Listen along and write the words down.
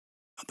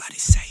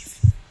Nobody's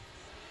safe.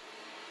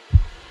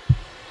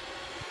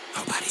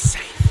 Nobody's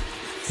safe.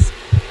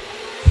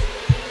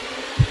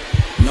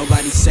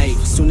 Nobody's safe.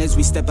 Soon as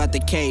we step out the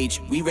cage,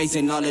 we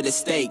raising all of the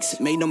stakes.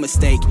 Make no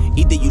mistake,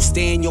 either you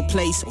stay in your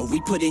place or we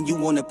putting you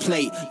on a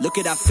plate. Look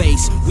at our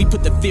face, we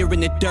put the fear in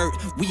the dirt.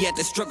 We had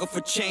to struggle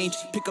for change,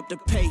 pick up the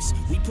pace.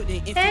 We put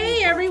in.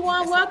 Hey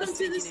everyone, welcome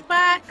to The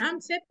Spot. I'm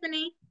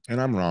Tiffany. And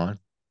I'm Ron.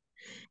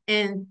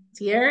 And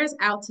Tierra's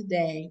out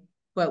today,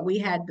 but we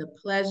had the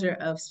pleasure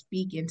of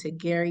speaking to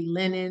Gary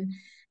Lennon,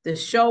 the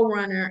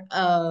showrunner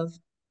of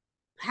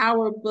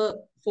PowerBook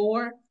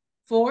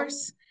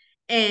Force.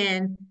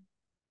 And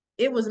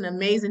it was an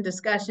amazing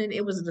discussion.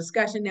 It was a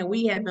discussion that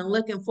we had been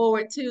looking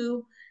forward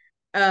to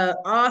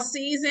all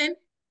season.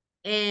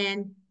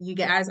 And you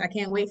guys, I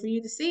can't wait for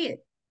you to see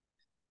it.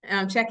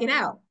 Check it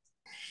out.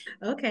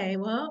 Okay,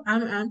 well,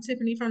 I'm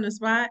Tiffany from The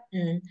Spot.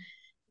 And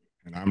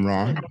I'm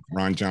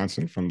Ron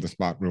Johnson from The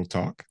Spot Real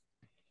Talk.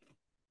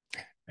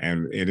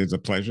 And it is a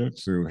pleasure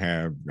to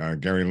have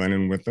Gary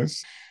Lennon with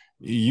us.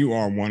 You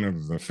are one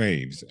of the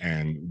faves,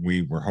 and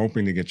we were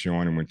hoping to get you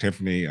on. And when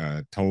Tiffany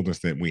told us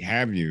that we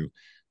have you,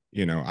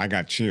 you know, I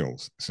got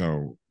chills.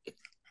 So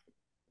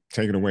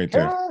take it away,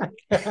 Tiff.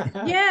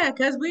 Yeah,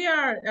 because we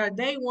are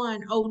day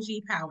one OG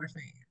Power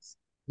fans.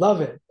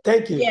 Love it.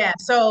 Thank you. Yeah,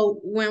 so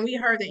when we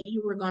heard that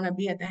you were going to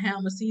be at the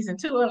helm of season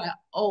 2, we're like,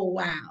 oh,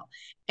 wow.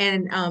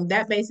 And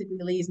that basically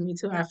leads me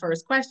to our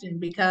first question,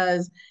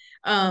 because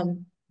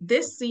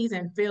this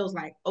season feels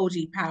like OG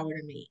Power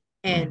to me.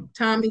 And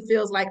Tommy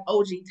feels like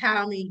OG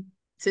Tommy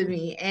to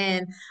me.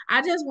 And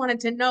I just wanted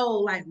to know,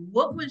 like,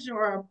 what was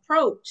your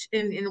approach?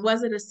 And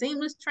was it a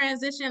seamless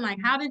transition? Like,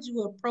 how did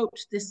you approach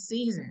this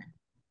season?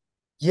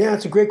 Yeah,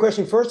 it's a great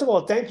question. First of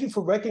all, thank you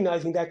for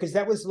recognizing that, because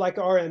that was like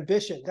our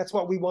ambition. That's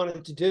what we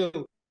wanted to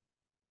do.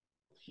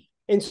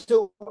 And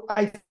so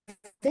I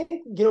think,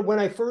 you know, when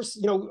I first,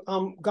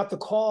 got the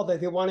call that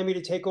they wanted me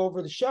to take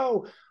over the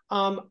show,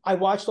 I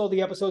watched all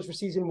the episodes for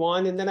season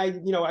 1, and then I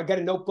got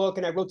a notebook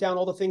and I wrote down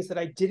all the things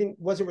that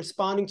wasn't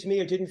responding to me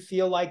or didn't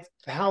feel like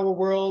Power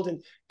World,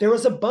 and there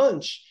was a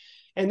bunch.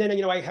 And then,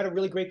 I had a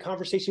really great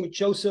conversation with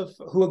Joseph,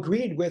 who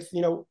agreed with,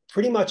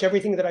 pretty much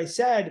everything that I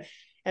said.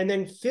 And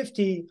then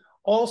 50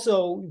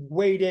 also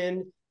weighed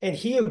in, and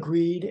he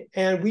agreed.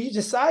 And we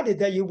decided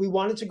that we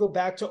wanted to go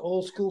back to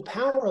old school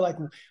Power. Like,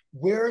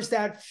 where's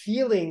that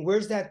feeling?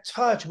 Where's that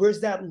touch? Where's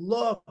that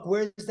look?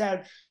 Where's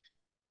that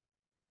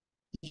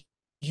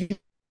humor?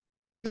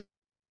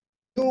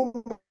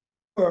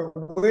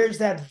 Where's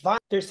that vibe?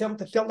 There's something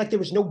that felt like there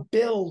was no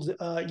build.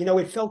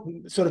 It felt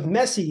sort of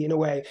messy in a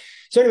way.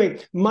 So anyway,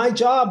 my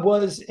job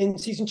was in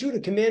season 2 to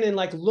come in and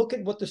like look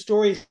at what the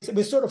story is. It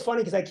was sort of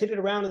funny because I kidded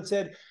around and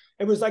said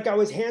it was like I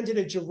was handed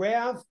a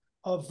giraffe,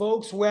 a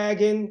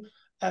Volkswagen,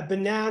 a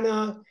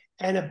banana,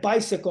 and a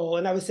bicycle.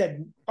 And I was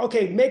said,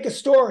 okay, make a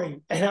story.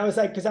 And I was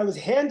like, because I was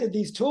handed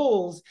these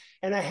tools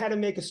and I had to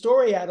make a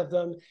story out of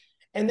them.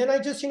 And then I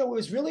just, it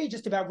was really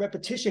just about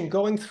repetition,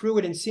 going through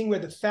it and seeing where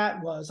the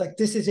fat was. Like,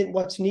 this isn't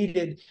what's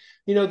needed.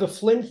 The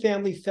Flynn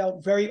family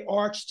felt very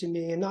arch to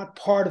me and not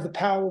part of the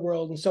Power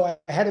world. And so I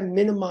had to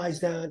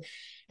minimize that.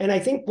 And I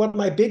think what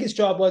my biggest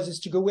job was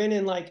is to go in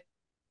and like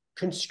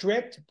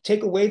constrict,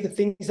 take away the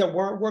things that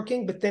weren't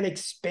working, but then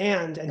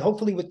expand. And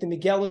hopefully with the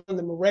Miguel and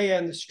the Maria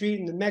and the street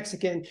and the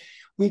Mexican,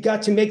 we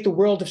got to make the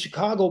world of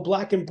Chicago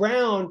black and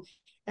brown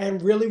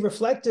and really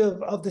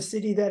reflective of the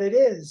city that it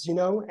is,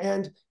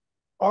 and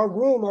our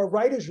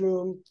writer's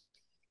room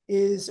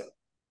is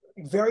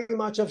very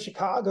much of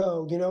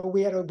Chicago.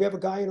 We have a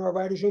guy in our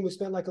writer's room who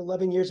spent like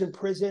 11 years in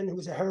prison, who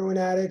was a heroin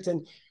addict.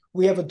 And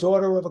we have a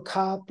daughter of a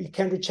cop,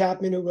 Kendra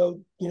Chapman, who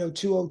wrote,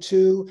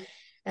 202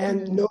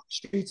 and No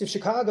Streets of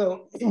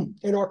Chicago,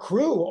 and our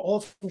crew all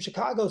from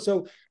Chicago.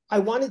 So I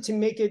wanted to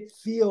make it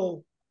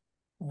feel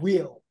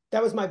real.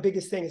 That was my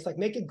biggest thing. It's like,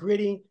 make it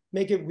gritty,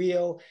 make it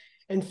real.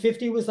 And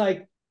 50 was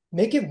like,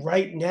 make it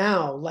right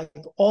now. Like,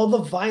 all the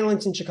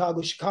violence in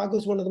Chicago. Chicago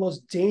is one of the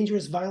most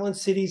dangerous, violent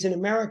cities in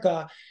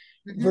America.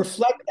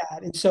 Reflect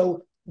that. And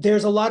so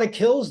there's a lot of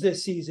kills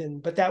this season,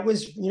 but that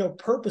was,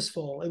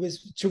 purposeful. It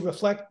was to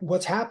reflect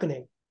what's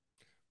happening.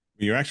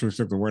 You actually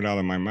took the word out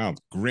of my mouth,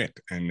 grit.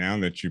 And now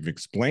that you've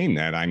explained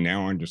that, I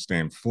now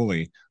understand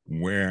fully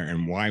where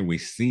and why we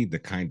see the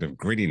kind of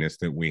grittiness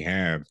that we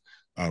have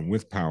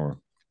with PowerBook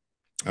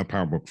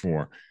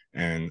 4.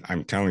 And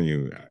I'm telling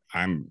you,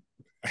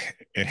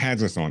 it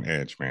has us on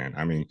edge, man.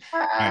 I mean,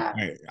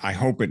 I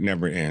hope it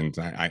never ends.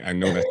 I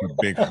know that's a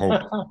big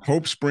hope.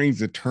 Hope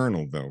springs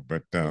eternal, though.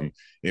 But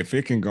if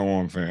it can go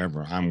on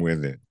forever, I'm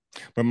with it.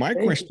 But my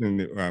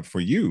question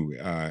for you,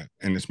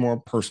 and it's more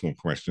a personal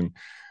question,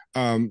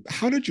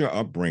 how did your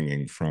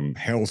upbringing from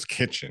Hell's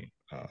Kitchen,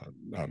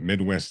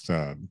 Midwest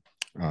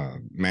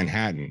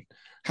Manhattan,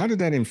 how did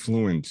that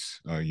influence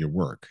your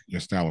work,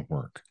 your style of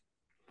work?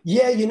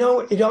 Yeah,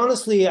 it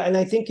honestly, and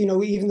I think,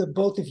 even the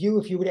both of you,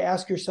 if you were to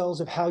ask yourselves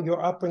of how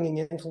your upbringing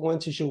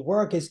influences your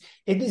work, it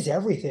is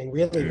everything,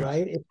 really,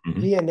 right? It's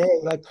DNA.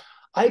 Like,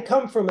 I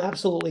come from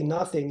absolutely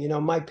nothing. You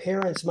know, my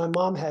parents, my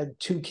mom had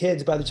 2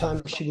 kids by the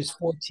time she was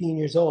 14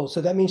 years old.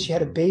 So that means she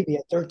had a baby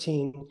at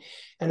 13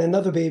 and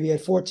another baby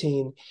at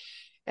 14.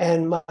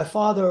 And my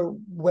father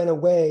went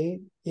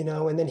away, you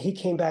know, and then he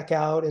came back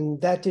out,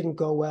 and that didn't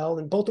go well.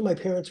 And both of my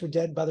parents were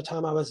dead by the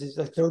time I was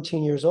like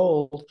 13 years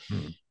old.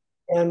 Mm.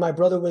 And my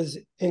brother was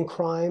in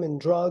crime and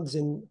drugs,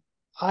 and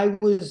I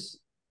was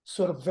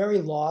sort of very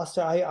lost.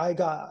 I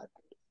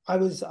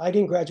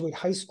didn't graduate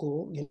high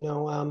school, you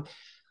know.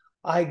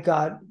 I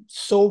got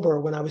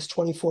sober when I was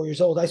 24 years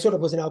old. I sort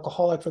of was an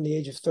alcoholic from the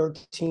age of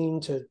 13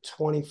 to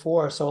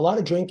 24. So a lot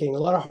of drinking, a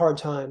lot of hard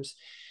times.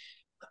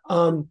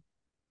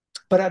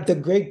 But the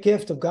great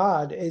gift of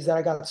God is that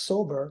I got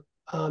sober,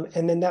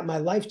 and then that my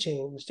life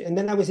changed. And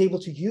then I was able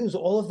to use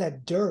all of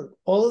that dirt,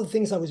 all of the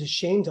things I was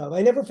ashamed of.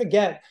 I never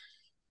forget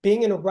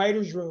being in a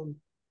writer's room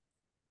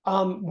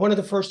one of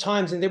the first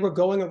times, and they were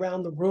going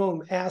around the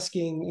room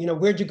asking, you know,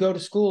 where'd you go to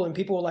school? And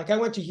people were like, I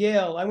went to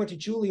Yale, I went to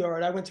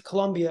Juilliard, I went to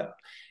Columbia.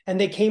 And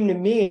they came to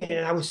me,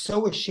 and I was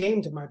so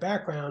ashamed of my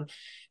background.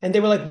 And they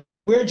were like,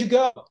 where'd you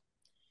go?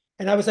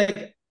 And I was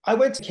like, I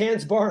went to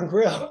Cannes Bar and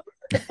Grill.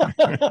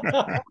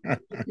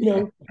 You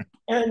know,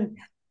 and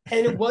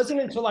it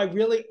wasn't until I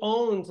really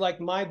owned like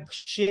my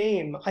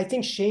shame. I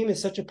think shame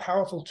is such a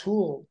powerful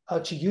tool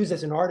to use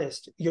as an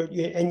artist.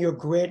 Your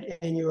grit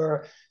and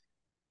your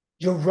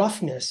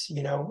roughness,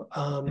 you know,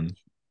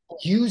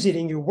 use it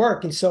in your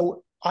work. And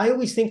so I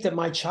always think that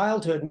my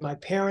childhood, my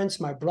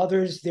parents, my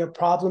brothers, their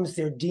problems,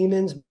 their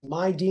demons,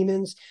 my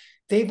demons,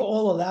 they've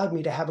all allowed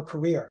me to have a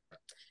career.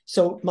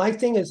 So my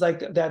thing is like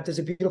that. There's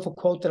a beautiful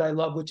quote that I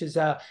love, which is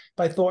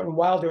by Thornton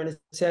Wilder, and it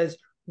says,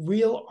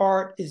 real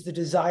art is the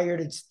desire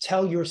to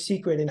tell your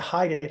secret and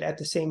hide it at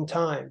the same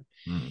time.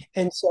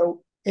 And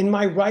so in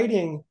my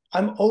writing,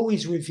 I'm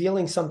always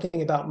revealing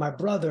something about my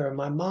brother,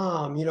 my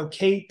mom, you know,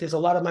 Kate. There's a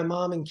lot of my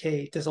mom and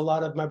Kate. There's a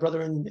lot of my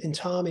brother and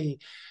Tommy.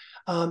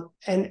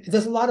 And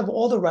there's a lot of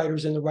all the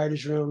writers in the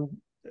writer's room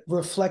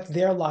reflect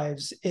their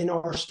lives in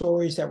our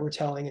stories that we're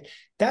telling. And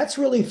that's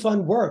really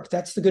fun work.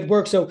 That's the good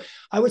work. So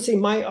I would say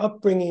my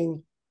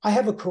upbringing, I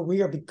have a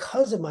career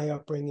because of my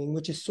upbringing,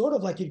 which is sort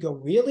of like, you'd go,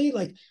 really?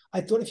 Like,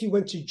 I thought if you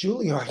went to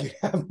Juilliard, you'd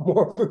have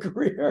more of a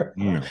career.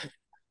 No.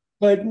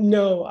 But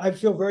no, I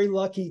feel very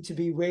lucky to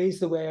be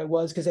raised the way I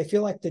was, because I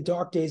feel like the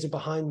dark days are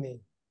behind me.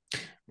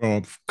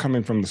 Well,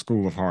 coming from the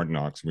School of Hard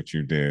Knocks, which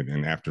you did,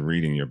 and after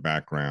reading your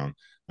background,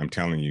 I'm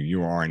telling you,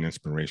 you are an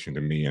inspiration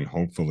to me, and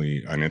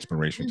hopefully an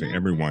inspiration to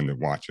everyone that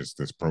watches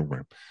this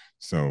program.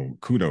 So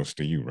kudos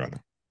to you,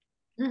 brother.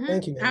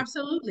 Thank you, man.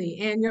 Absolutely.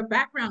 And your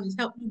background has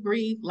helped you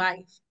breathe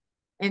life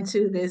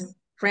into this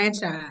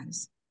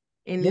franchise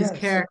and these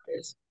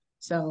characters.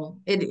 So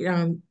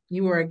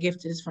you were a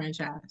gift to this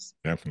franchise.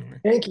 Definitely.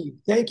 Thank you.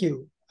 Thank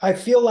you. I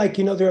feel like,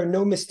 you know, there are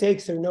no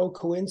mistakes, there are no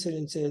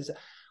coincidences.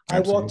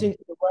 Absolutely. I walked into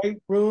the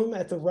right room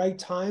at the right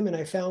time, and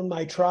I found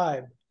my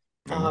tribe.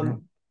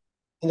 And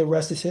the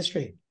rest is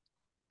history.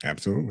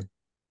 Absolutely.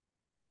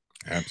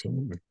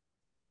 Absolutely.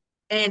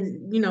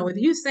 And, you know, with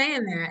you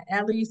saying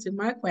that leads to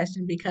my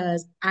question,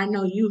 because I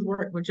know you've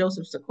worked with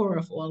Joseph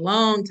Sikora for a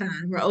long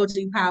time, for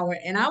OG Power.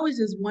 And I was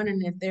just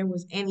wondering if there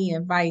was any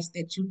advice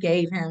that you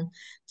gave him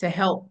to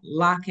help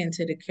lock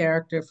into the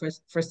character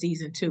for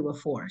season 2 of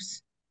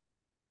Force.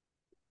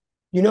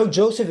 You know,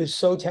 Joseph is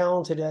so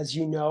talented, as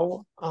you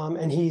know,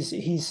 and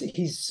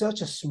he's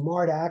such a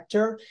smart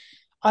actor.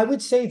 I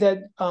would say that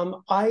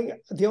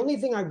the only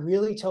thing I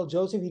really tell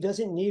Joseph, he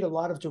doesn't need a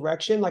lot of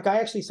direction. Like, I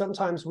actually,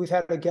 sometimes we've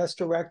had a guest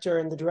director,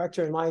 and the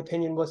director, in my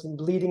opinion,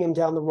 wasn't leading him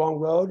down the wrong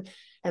road.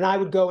 And I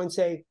would go and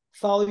say,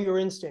 follow your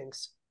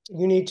instincts.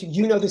 You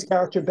know this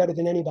character better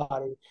than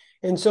anybody.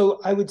 And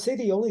so I would say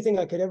the only thing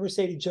I could ever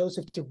say to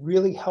Joseph to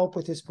really help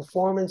with his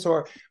performance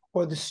or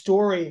the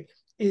story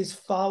is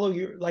follow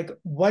your, like,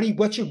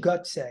 what's your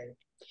gut say?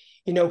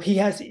 You know,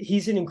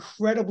 he's an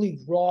incredibly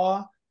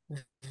raw,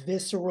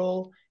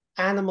 visceral,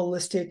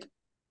 animalistic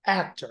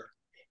actor.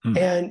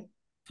 And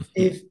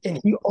he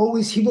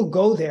will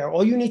go there.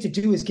 All you need to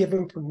do is give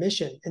him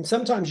permission. And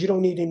sometimes you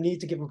don't even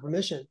need to give him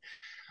permission.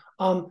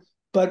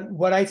 But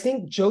what I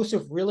think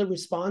Joseph really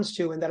responds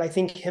to, and that I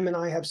think him and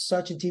I have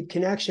such a deep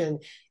connection,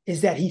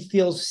 is that he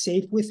feels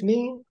safe with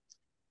me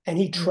and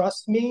he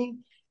trusts me.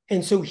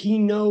 And so he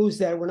knows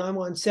that when I'm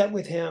on set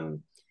with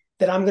him,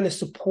 that I'm going to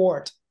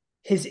support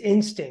his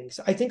instincts.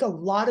 I think a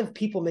lot of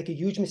people make a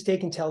huge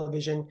mistake in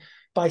television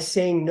by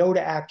saying no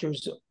to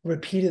actors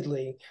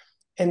repeatedly.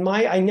 And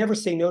I never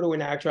say no to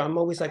an actor. I'm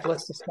always like,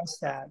 let's discuss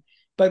that.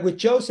 But with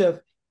Joseph,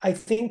 I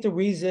think the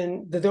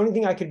only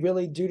thing I could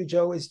really do to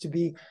Joe is to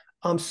be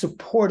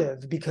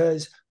supportive,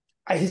 because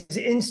his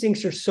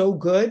instincts are so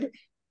good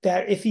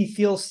that if he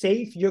feels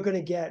safe, you're going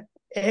to get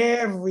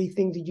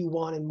everything that you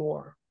want and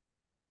more.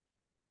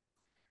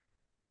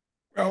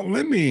 Well,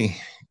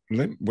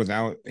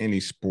 without any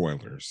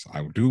spoilers,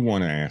 I do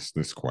want to ask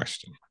this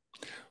question.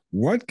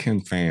 What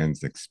can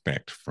fans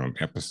expect from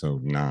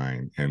episode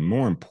 9 and,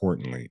 more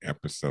importantly,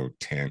 episode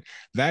 10?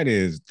 That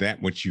is,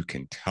 that which you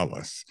can tell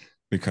us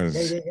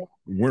because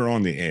we're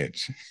on the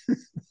edge.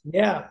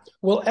 Yeah.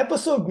 Well,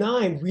 episode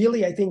 9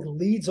 really, I think,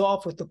 leads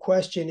off with the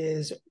question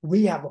is,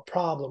 we have a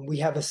problem. We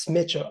have a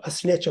snitch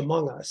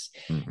among us.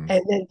 Mm-hmm.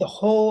 And then the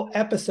whole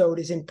episode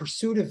is in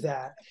pursuit of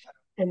that.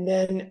 And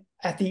then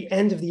at the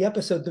end of the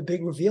episode, the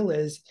big reveal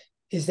is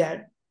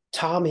that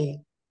Tommy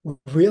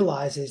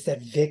realizes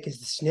that Vic is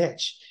the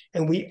snitch.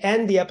 And we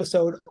end the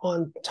episode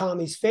on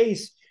Tommy's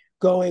face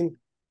going,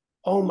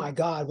 oh my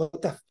God,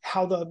 what the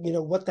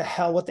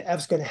hell, what the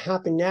F's going to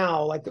happen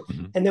now? Like,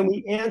 and then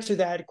we answer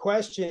that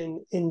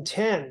question in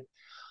 10.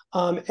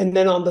 And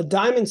then on the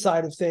Diamond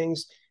side of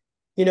things,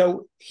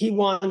 he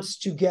wants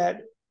to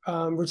get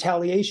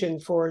retaliation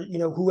for,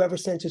 whoever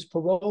sent his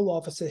parole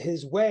officer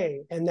his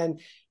way. And then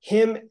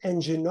him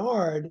and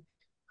Gennard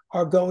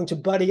are going to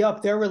buddy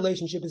up. Their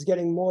relationship is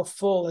getting more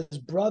full as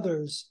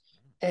brothers,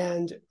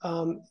 and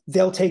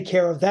they'll take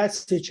care of that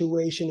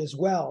situation as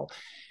well.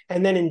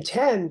 And then in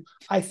 10,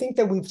 I think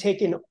that we've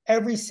taken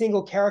every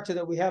single character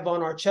that we have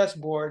on our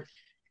chessboard,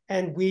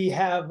 and we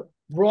have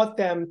brought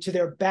them to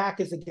their back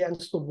is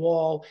against the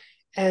wall.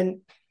 And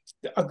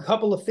a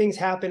couple of things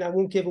happen I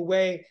won't give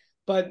away,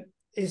 but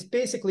it's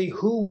basically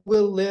who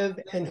will live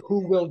and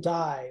who will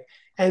die.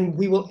 And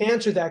we will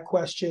answer that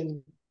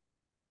question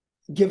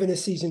given a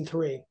season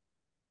 3.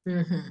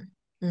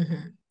 Mm-hmm.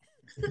 Mm-hmm.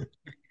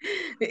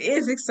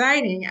 It's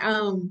exciting.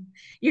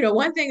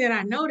 One thing that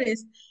I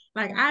noticed,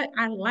 like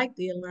I like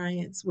the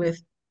alliance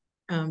with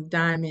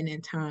Diamond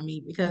and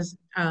Tommy, because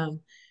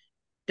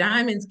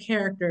Diamond's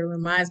character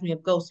reminds me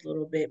of Ghost a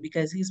little bit,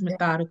 because he's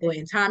methodical,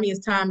 and Tommy is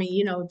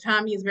Tommy.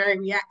 Tommy is very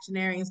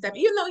reactionary and stuff,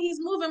 even though he's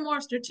moving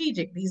more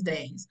strategic these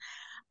days.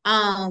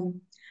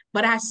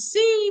 But I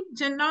see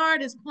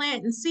Gennard is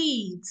planting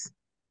seeds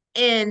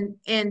in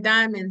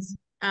Diamond's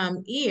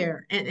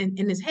ear and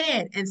in his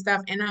head and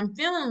stuff, and I'm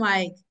feeling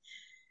like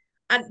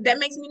that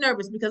makes me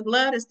nervous, because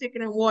blood is thicker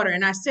than water.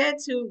 And I said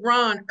to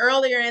Ron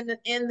earlier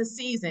in the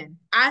season,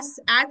 I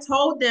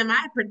told them,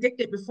 I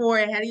predicted before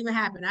it had even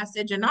happened. I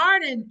said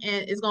Gennard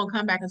is going to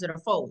come back into the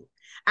fold.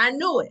 I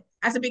knew it.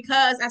 I said,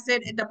 because I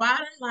said the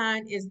bottom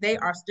line is they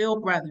are still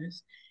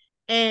brothers,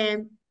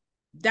 and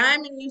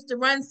Diamond used to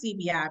run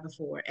CBI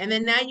before, and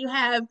then now you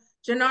have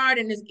Gennard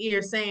in his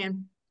ear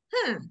saying,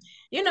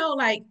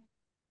 like,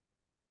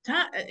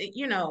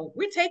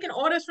 we're taking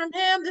orders from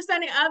him, this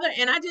and the other.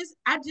 And I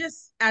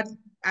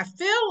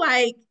feel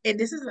like, and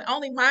this is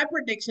only my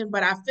prediction,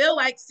 but I feel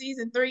like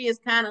season 3 is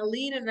kind of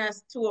leading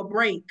us to a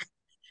break.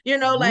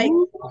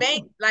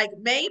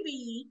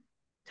 Maybe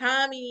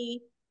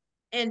Tommy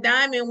and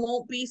Diamond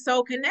won't be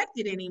so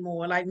connected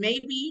anymore. Like,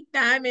 maybe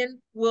Diamond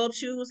will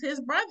choose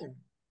his brother.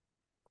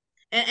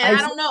 And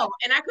I don't know.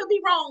 And I could be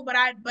wrong,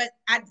 but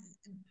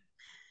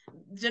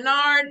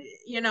Gennard,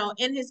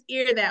 in his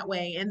ear that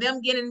way, and them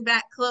getting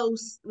back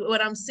close,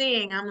 what I'm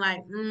seeing, I'm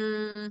like,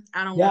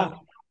 I don't know.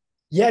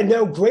 Yeah,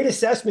 no, great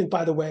assessment,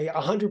 by the way,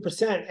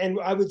 100%. And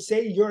I would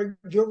say you're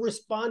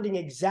responding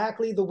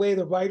exactly the way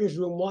the writers'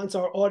 room wants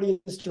our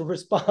audience to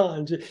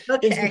respond.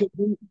 Okay.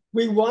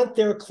 We want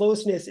their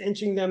closeness,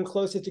 inching them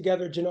closer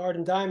together, Gennard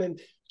and Diamond,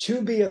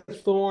 to be a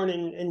thorn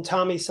in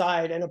Tommy's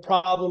side and a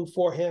problem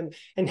for him.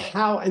 And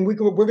we're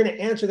going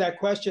to answer that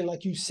question,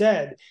 like you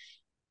said,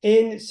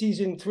 in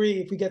season 3,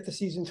 if we get to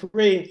season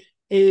 3,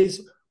 is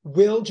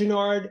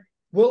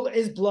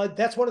is blood,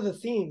 that's one of the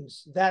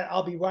themes that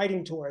I'll be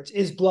writing towards,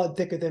 is blood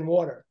thicker than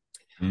water,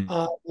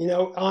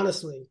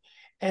 honestly.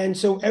 And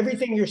so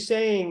everything you're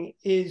saying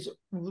is,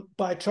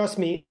 trust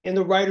me, in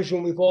the writer's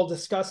room, we've all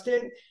discussed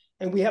it,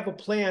 and we have a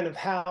plan of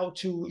how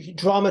to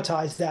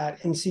dramatize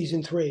that in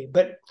season 3.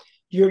 But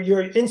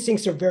your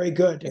instincts are very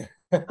good.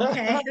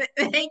 Okay,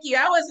 thank you.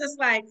 I was just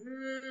like,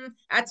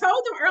 I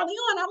told them early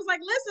on, I was like,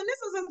 listen, this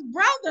is his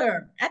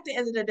brother at the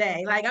end of the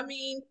day. Like, I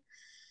mean.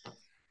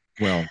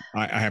 Well,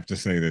 I have to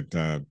say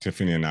that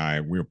Tiffany and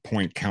I, we're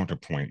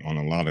counterpoint on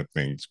a lot of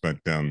things, but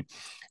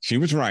she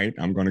was right.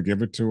 I'm going to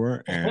give it to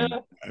her. And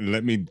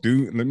let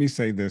me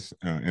say this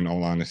in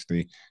all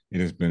honesty,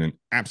 it has been an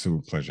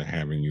absolute pleasure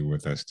having you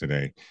with us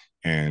today.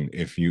 And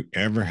if you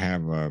ever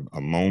have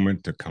a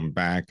moment to come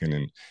back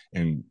and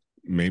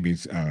maybe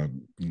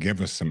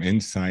give us some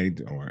insight,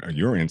 or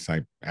your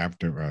insight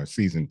after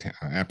season 10,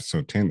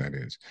 episode 10, that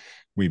is,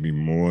 we'd be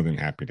more than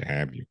happy to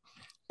have you.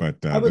 But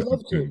I would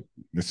love to.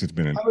 This has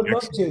been an I would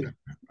love to.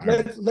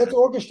 Let's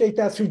orchestrate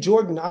that through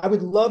Jordan. I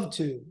would love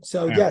to.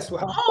 So yes, I'll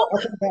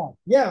come back.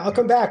 Yeah, I'll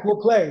come back.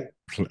 We'll play.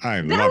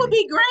 That would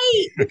be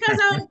great, because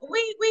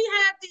we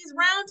have these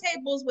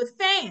roundtables with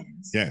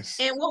fans. Yes.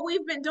 And what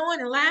we've been doing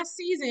in last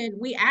season,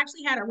 we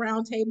actually had a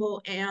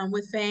roundtable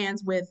with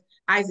fans with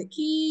Isaac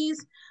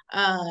Keys,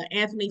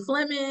 Anthony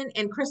Fleming,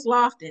 and Chris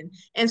Lofton.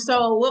 And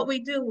so what we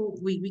do,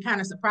 we kind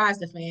of surprise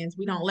the fans.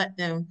 We don't let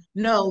them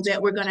know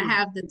that we're going to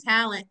have the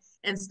talent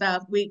and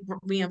stuff. We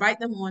invite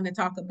them on to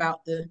talk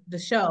about the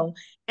show,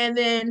 and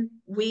then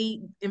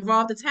we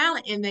involve the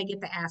talent, and they get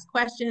to ask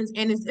questions,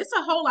 and it's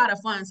a whole lot of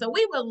fun. So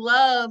we would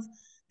love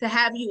to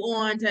have you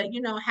on to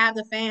have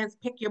the fans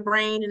pick your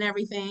brain and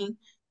everything.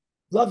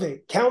 Love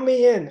it. Count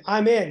me in.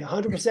 I'm in.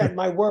 100%.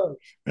 My word.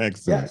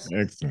 Excellent. Yes.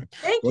 Excellent.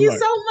 Thank you so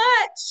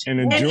much.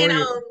 And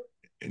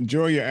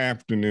enjoy your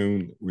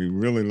afternoon. We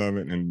really love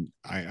it. And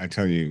I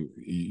tell you,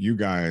 you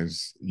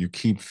guys, you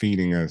keep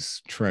feeding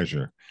us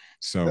treasure.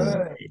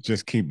 So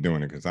just keep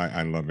doing it because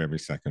I love every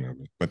second of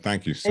it. But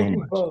thank you so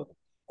much. Both.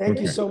 Thank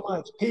you so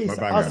much. Peace.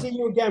 Bye-bye, I'll guys. see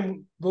you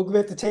again. We'll be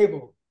at the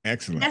table.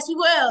 Excellent. Yes, you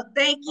will.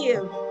 Thank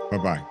you.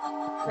 Bye-bye.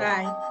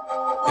 Bye.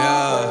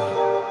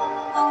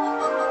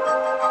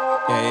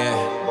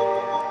 Yeah.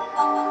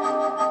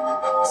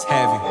 It's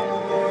heavy.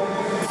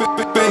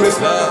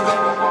 Famous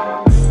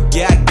love.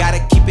 Yeah, I gotta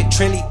keep it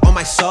trendy on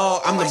my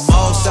soul. I'm the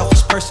most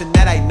selfish person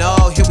that I know.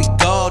 Here we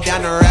go,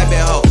 down the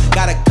rabbit hole.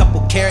 Got a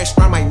couple carrots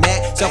around my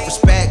neck.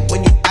 Self-respect,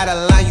 when you out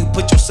of line, you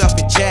put yourself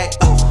in check.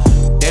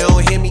 They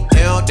don't hear me,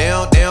 they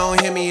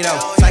don't hear me though.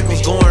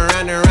 Cycles going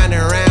round and round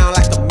and round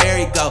like a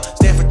merry-go.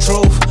 Stand for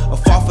truth, or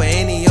fall for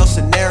any old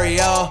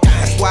scenario.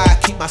 That's why I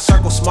keep my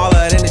circle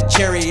smaller than a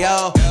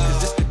Cheerio.